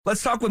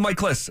Let's talk with Mike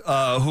Klis,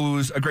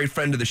 who's a great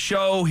friend of the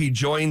show. He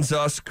joins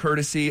us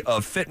courtesy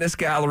of Fitness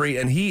Gallery,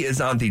 and he is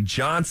on the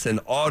Johnson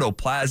Auto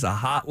Plaza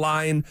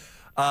hotline.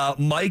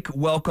 Mike,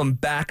 welcome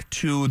back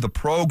to the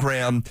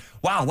program.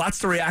 Wow, lots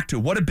to react to.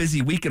 What a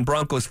busy week in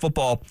Broncos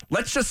football.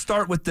 Let's just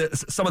start with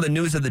some of the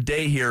news of the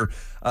day here.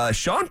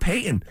 Sean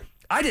Payton,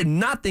 I did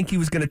not think he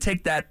was going to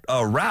take that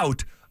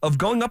route of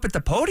going up at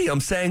the podium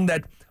saying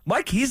that,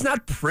 Mike, he's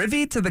not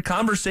privy to the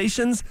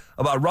conversations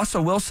about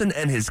Russell Wilson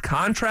and his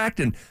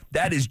contract, and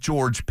that is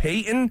George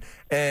Payton,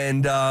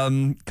 and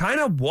kind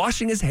of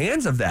washing his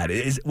hands of that.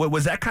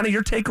 Was that kind of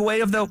your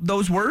takeaway of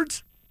those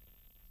words?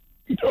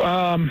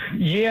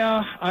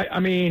 Yeah, I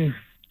mean,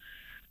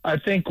 I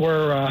think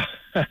we're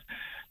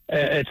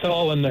it's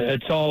all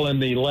in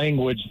the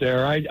language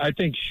there. I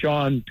think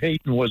Sean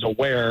Payton was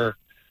aware.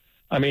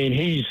 I mean,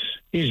 he's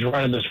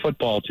running this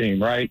football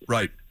team, right?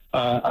 Right.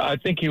 I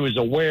think he was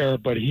aware,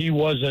 but he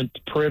wasn't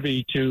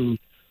privy to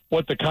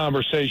what the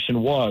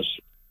conversation was.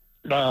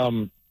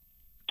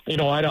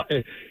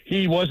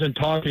 He wasn't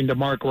talking to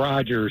Mark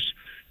Rodgers,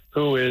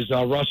 who is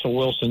Russell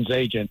Wilson's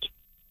agent.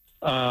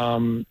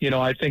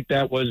 I think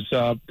that was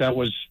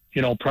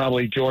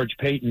probably George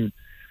Payton,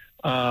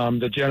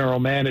 the general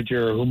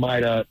manager, who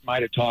might have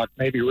talked.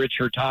 Maybe Rich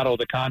Hurtado,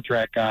 the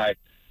contract guy,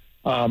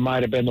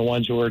 might have been the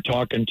ones who were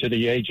talking to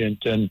the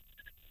agent. And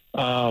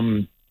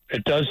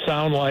it does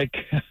sound like,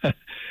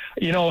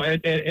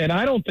 and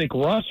I don't think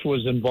Russ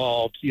was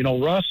involved.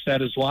 Russ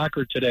at his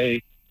locker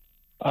today,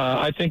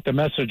 I think the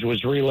message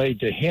was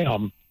relayed to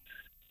him.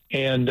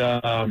 And,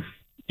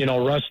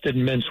 Russ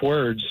didn't mince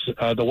words.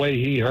 The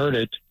way he heard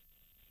it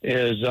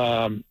is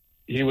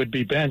he would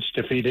be benched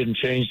if he didn't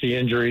change the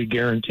injury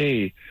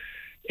guarantee.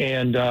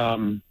 And,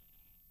 I've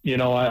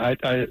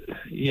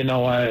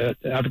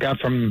got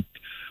from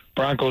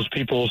Broncos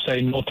people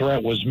say no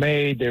threat was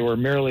made. They were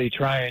merely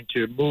trying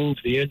to move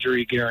the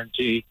injury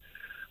guarantee.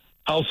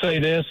 I'll say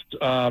this,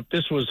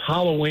 this was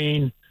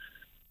Halloween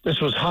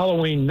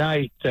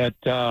night that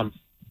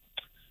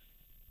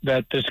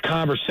this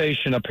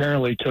conversation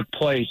apparently took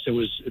place. It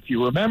was, if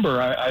you remember,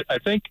 I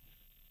think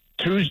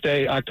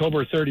Tuesday,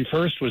 October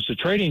 31st was the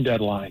trading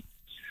deadline.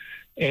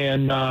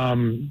 And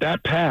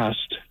that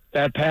passed.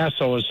 So it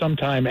was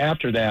sometime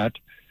after that.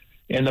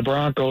 And the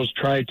Broncos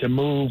tried to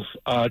move,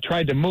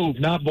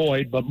 not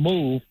void, but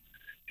move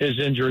his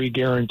injury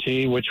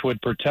guarantee, which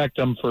would protect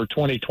him for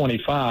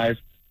 2025,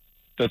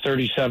 the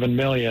 $37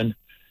 million.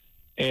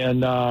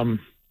 And,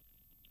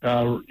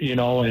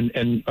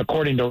 and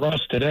according to Russ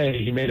today,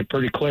 he made it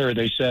pretty clear.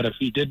 They said if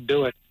he didn't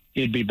do it,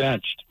 he'd be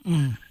benched.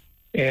 Mm.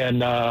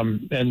 And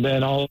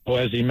then also,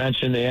 as he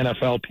mentioned, the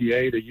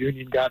NFLPA, the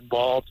union got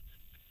involved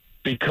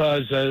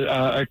because,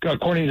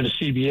 according to the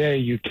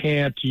CBA, you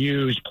can't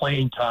use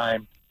playing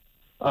time,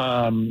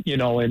 and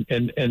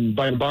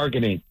by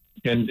bargaining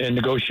and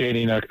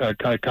negotiating a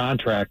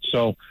contract.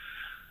 So,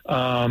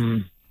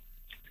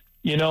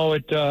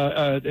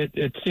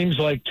 it seems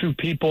like two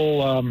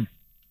people.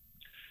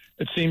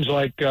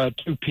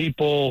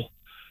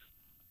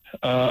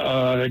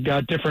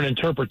 Got different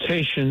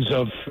interpretations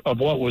of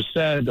what was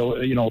said,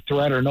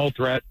 threat or no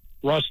threat.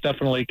 Russ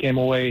definitely came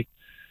away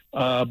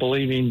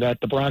believing that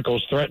the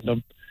Broncos threatened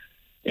him.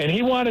 And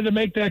he wanted to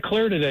make that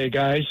clear today,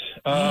 guys.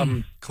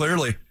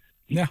 Clearly.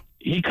 Yeah.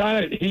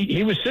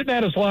 He was sitting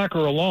at his locker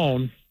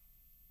alone.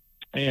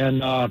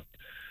 And, I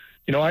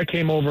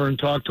came over and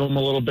talked to him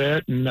a little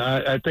bit. And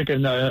I think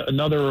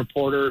another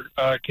reporter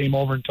came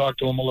over and talked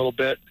to him a little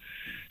bit.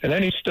 And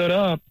then he stood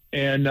up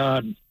and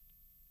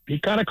he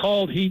kind of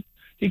called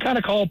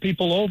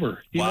people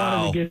over. He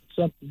wanted to get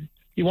something.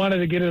 He wanted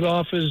to get it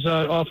off his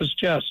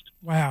chest.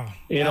 Wow.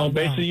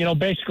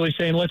 Basically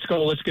saying, let's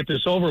go, let's get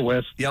this over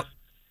with. Yep.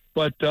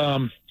 But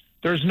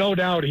there's no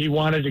doubt he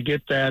wanted to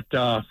get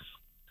that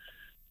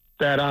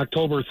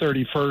October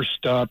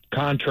 31st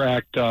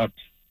contract,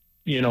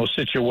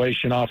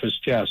 situation off his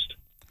chest.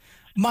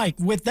 Mike,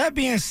 with that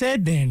being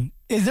said, then,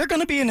 is there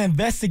going to be an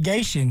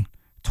investigation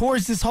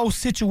towards this whole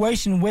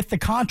situation with the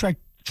contract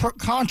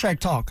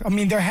talk? I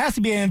mean, there has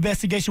to be an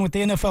investigation with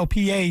the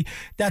NFLPA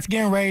that's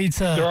getting ready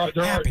to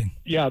happen.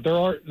 There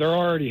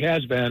already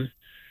has been,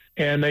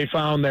 and they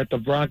found that the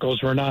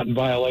Broncos were not in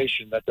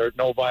violation, that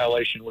no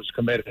violation was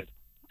committed.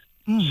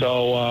 Mm.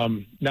 So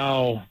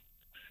now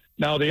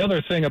the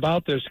other thing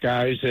about this,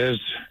 guys, is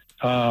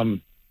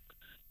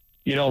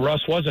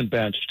Russ wasn't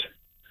benched,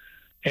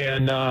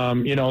 and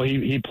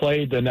he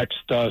played the next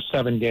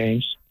 7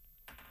 games,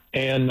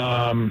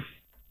 and.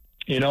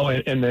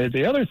 And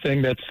the other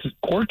thing that's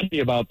quirky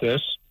about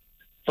this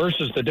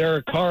versus the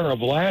Derek Carr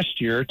of last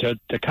year to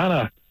kind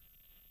of,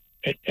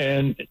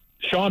 and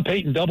Sean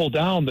Payton doubled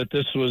down that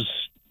this was,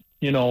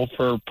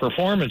 for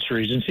performance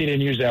reasons. He didn't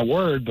use that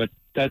word, but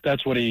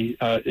that's what he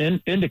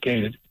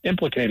implicated.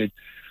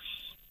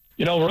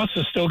 Russ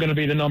is still going to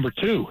be the number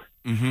 2.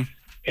 Mm-hmm.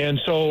 And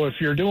so if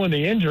you're doing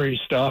the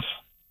injury stuff,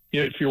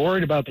 if you're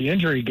worried about the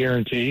injury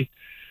guarantee,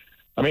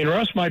 I mean,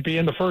 Russ might be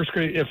in the first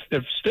grade.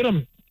 If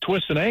Stidham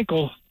twists an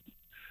ankle,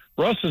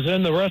 Russ is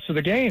in the rest of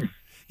the game.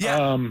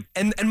 Yeah,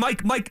 and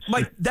Mike,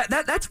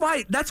 that's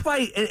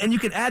why, and you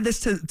can add this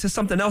to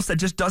something else that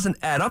just doesn't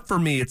add up for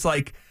me. It's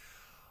like,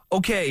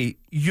 okay,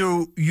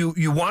 you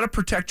want to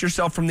protect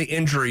yourself from the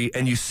injury,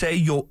 and you say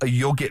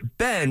you'll get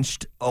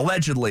benched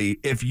allegedly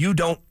if you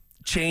don't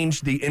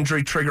change the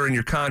injury trigger in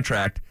your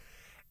contract,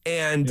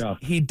 and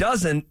he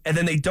doesn't, and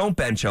then they don't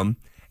bench him.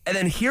 And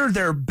then here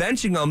they're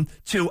benching them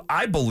to,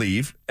 I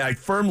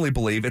firmly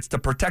believe, it's to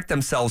protect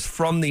themselves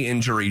from the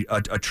injury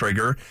a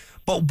trigger.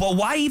 But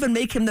why even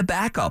make him the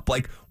backup?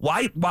 Like,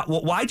 why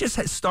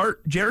just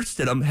start Jarrett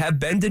Stidham, have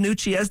Ben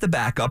DiNucci as the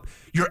backup?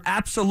 You're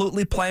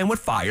absolutely playing with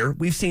fire.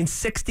 We've seen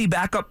 60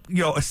 different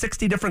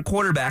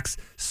quarterbacks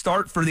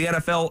start for the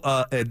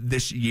NFL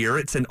this year.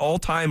 It's an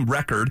all-time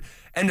record.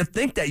 And to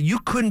think that you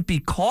couldn't be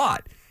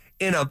caught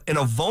in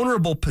a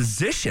vulnerable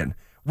position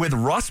with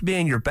Russ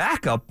being your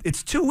backup,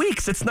 it's 2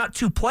 weeks. It's not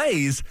 2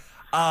 plays.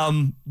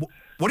 What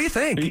do you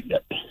think?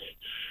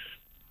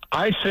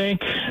 I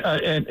think,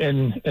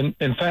 and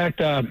in fact,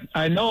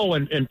 I know,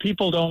 and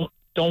people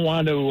don't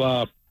want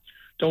to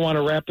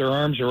wrap their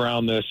arms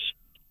around this.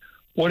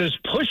 What has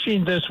pushed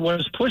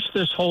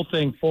this whole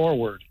thing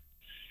forward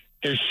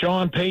is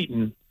Sean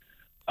Payton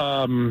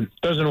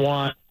doesn't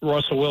want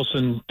Russell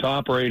Wilson to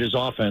operate his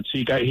offense.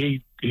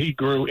 He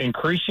grew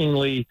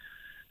increasingly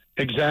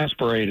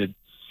exasperated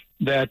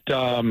that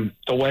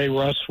the way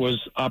Russ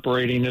was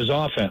operating his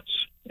offense.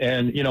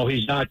 And,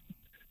 he's not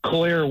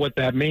clear what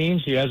that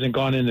means. He hasn't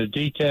gone into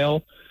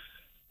detail.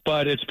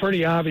 But it's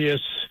pretty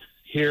obvious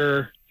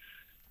here,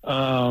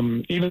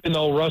 even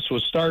though Russ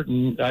was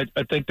starting, I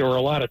think there were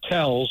a lot of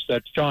tells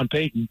that Sean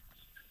Payton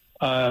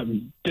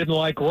didn't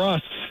like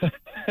Russ.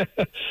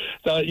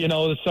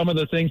 Some of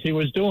the things he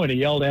was doing. He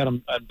yelled at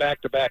him on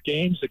back-to-back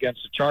games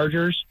against the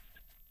Chargers,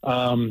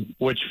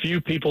 which few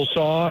people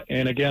saw,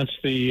 and against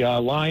the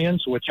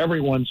Lions, which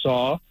everyone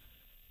saw.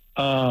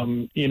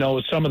 He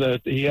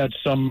had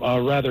some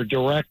rather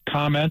direct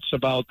comments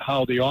about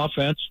how the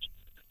offense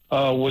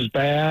was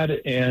bad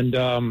and,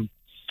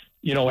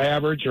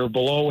 average or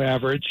below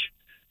average.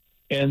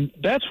 And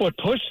that's what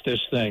pushed this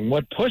thing.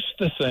 What pushed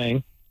the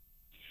thing.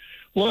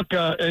 Look,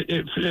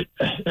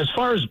 as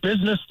far as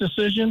business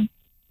decision,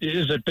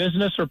 is it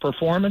business or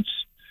performance?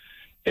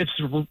 It's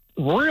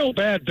real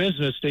bad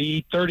business to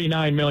eat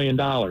 $39 million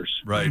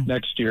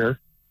next year,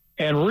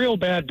 and real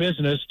bad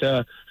business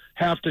to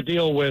have to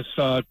deal with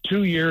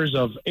 2 years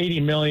of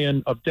 $80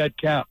 million of dead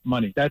cap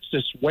money. That's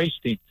just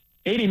wasting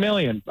 $80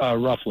 million,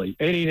 roughly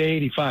 80 to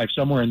 85,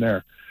 somewhere in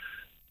there.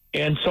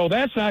 And so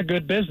that's not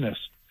good business.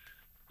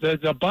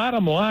 The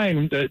bottom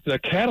line, the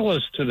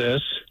catalyst to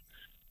this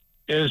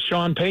is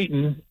Sean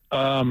Payton.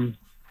 Russell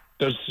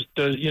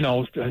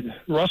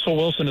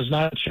Wilson is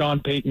not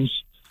Sean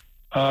Payton's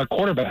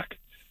quarterback,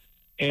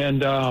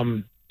 and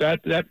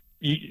that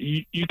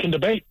you can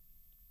debate.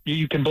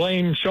 You can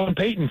blame Sean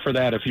Payton for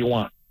that if you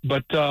want,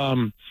 but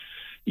I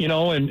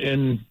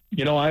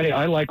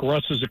like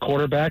Russ as a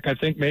quarterback. I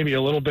think maybe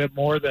a little bit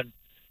more than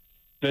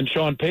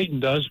Sean Payton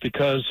does,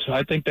 because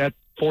I think that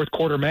fourth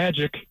quarter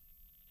magic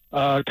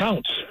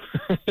counts.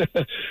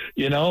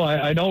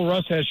 I know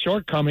Russ has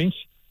shortcomings,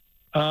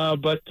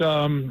 but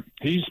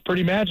he's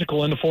pretty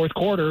magical in the fourth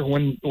quarter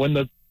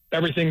when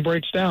everything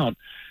breaks down.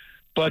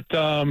 But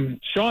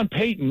Sean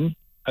Payton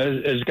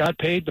has got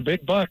paid the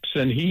big bucks,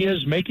 and he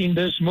is making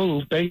this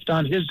move based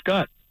on his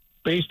gut,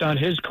 based on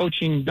his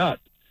coaching gut.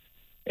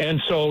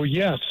 And so,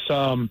 yes,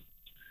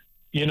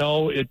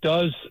 it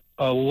does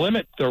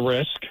limit the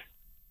risk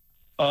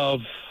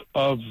of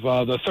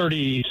the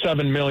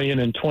 $37 million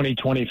in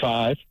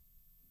 2025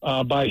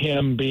 by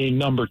him being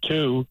number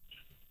 2.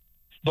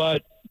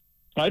 But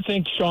I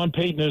think Sean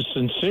Payton is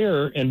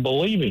sincere in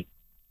believing.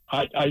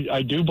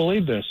 I do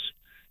believe this.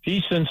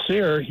 He's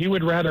sincere. He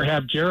would rather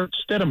have Jarrett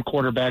Stidham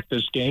quarterback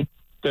this game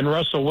than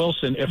Russell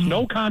Wilson. If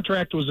no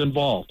contract was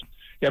involved,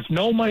 if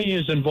no money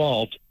is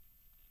involved,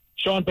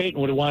 Sean Payton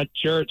would want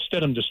Jarrett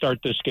Stidham to start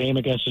this game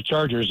against the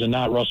Chargers and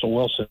not Russell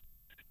Wilson.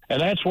 And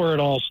that's where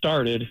it all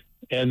started.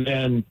 And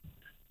then,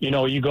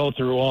 you go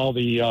through all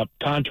the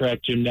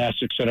contract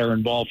gymnastics that are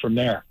involved from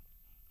there.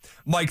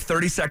 Mike,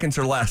 30 seconds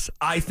or less.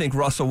 I think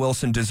Russell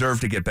Wilson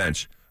deserved to get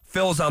benched.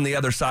 Phil's on the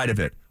other side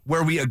of it.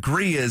 Where we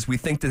agree is we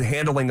think the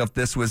handling of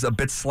this was a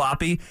bit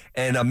sloppy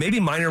and maybe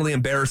minorly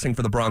embarrassing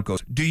for the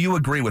Broncos. Do you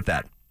agree with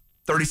that?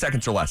 30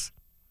 seconds or less.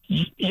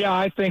 Yeah,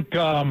 I think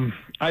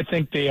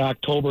the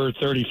October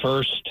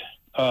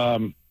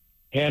 31st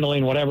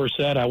handling, whatever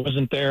said, I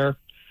wasn't there.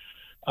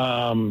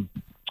 I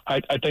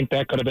think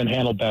that could have been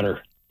handled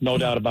better, no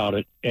doubt about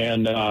it.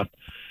 And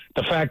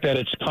the fact that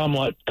it's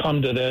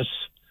come to this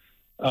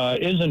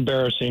is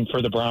embarrassing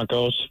for the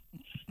Broncos.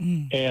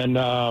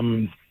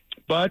 And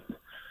but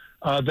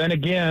then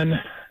again,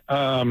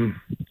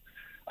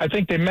 I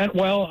think they meant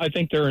well. I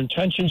think their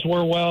intentions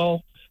were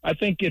well. I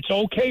think it's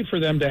okay for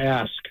them to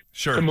ask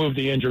to move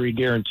the injury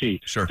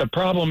guarantee. Sure. The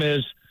problem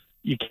is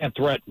you can't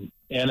threaten.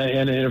 And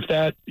if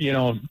that,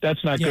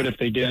 that's not good if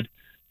they did.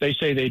 They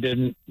say they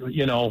didn't.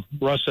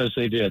 Russ says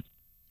they did.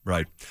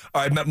 Right.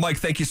 All right, Mike,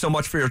 thank you so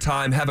much for your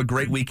time. Have a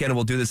great weekend, and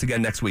we'll do this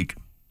again next week.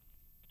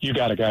 You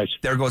got it, guys.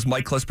 There goes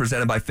Mike Klis,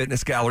 presented by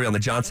Fitness Gallery on the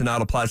Johnson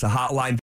Auto Plaza Hotline.